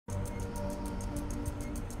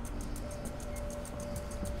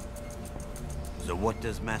So what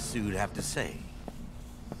does Masood have to say?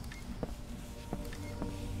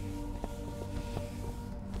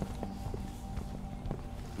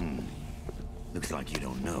 Looks like you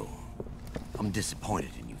don't know. I'm disappointed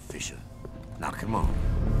in you, Fisher. Now come on.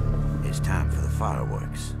 It's time for the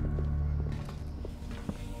fireworks.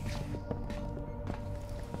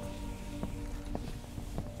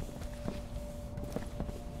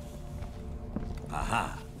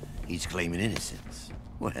 Aha! He's claiming innocence.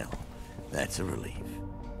 Well, that's a relief.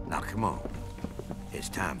 Now come on. It's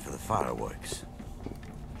time for the fireworks.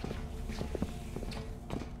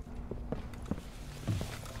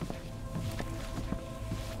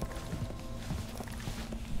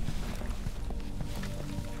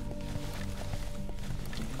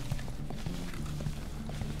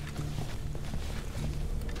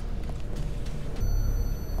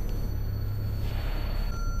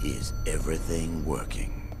 Is everything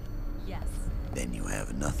working? Yes. Then you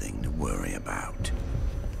have nothing to worry about.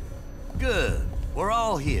 Good. We're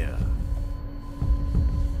all here.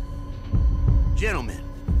 Gentlemen,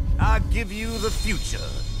 I give you the future.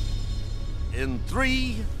 In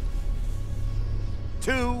 3,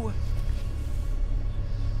 2,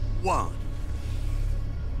 1.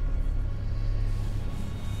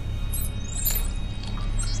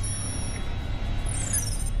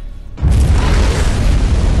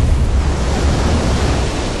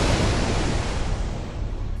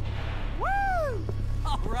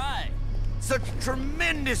 Such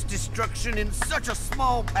tremendous destruction in such a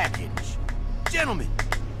small package. Gentlemen,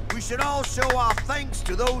 we should all show our thanks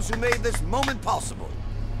to those who made this moment possible.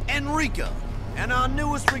 Enrica, and our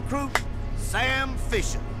newest recruit, Sam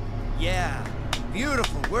Fisher. Yeah,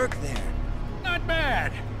 beautiful work there. Not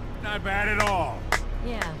bad. Not bad at all.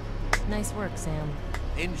 Yeah, nice work, Sam.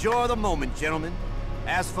 Enjoy the moment, gentlemen.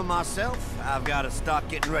 As for myself, I've got to start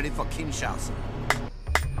getting ready for Kinshasa.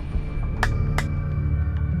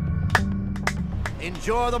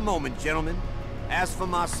 Enjoy the moment, gentlemen. As for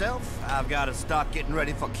myself, I've got to start getting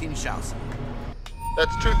ready for Kinshasa.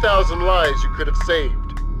 That's 2,000 lives you could have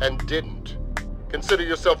saved, and didn't. Consider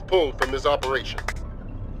yourself pulled from this operation.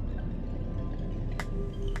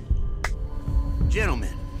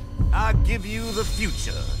 Gentlemen, I give you the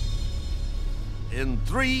future. In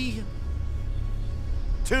 3,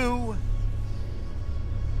 2,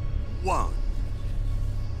 1.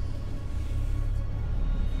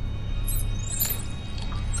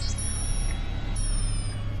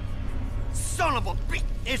 Son of a bitch!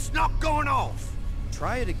 It's not going off!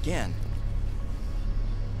 Try it again.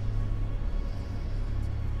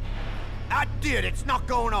 I did! It's not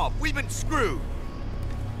going off! We've been screwed!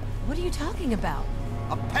 What are you talking about?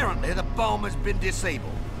 Apparently, the bomb has been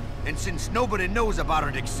disabled. And since nobody knows about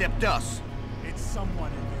it except us, It's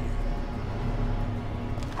someone in here.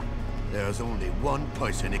 there's only one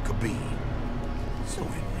person it could be. So,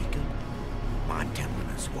 Enrica, mind telling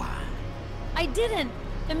us why? I didn't!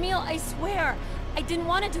 Emil, I swear! I didn't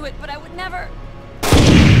want to do it, but I would never...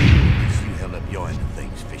 You held up your end of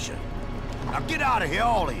things, Fisher. Now get out of here,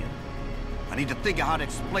 all of you. I need to think of how to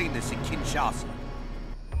explain this in Kinshasa.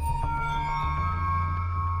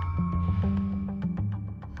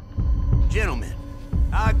 Gentlemen,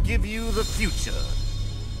 I give you the future.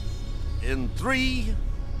 In 3,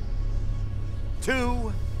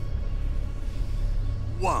 2,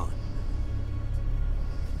 1.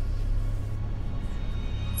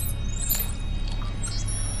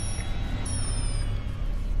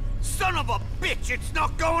 Son of a bitch, it's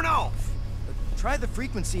not going off! Try the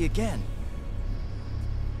frequency again.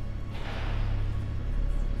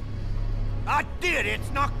 I did,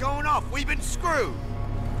 it's not going off. We've been screwed.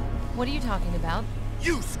 What are you talking about?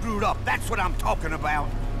 You screwed up, that's what I'm talking about.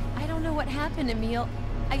 I don't know what happened, Emil.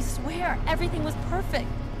 I swear, everything was perfect.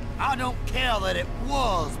 I don't care that it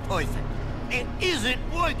was perfect. It isn't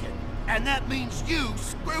working, and that means you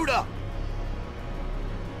screwed up.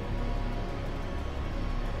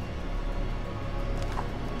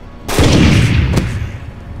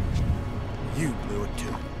 You blew it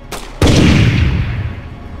too.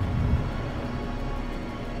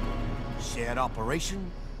 Shared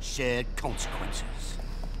operation, shared consequences.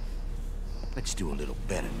 Let's do a little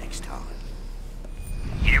better next time.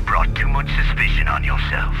 You brought too much suspicion on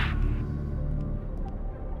yourself.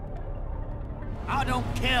 I don't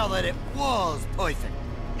care that it was perfect.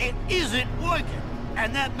 It isn't working,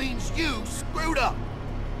 and that means you screwed up.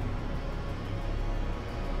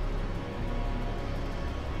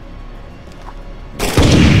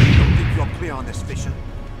 Don't think you're clear on this, Fisher.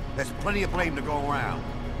 There's plenty of blame to go around.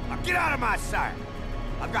 Now get out of my sight.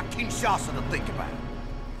 I've got Kinshasa to think about.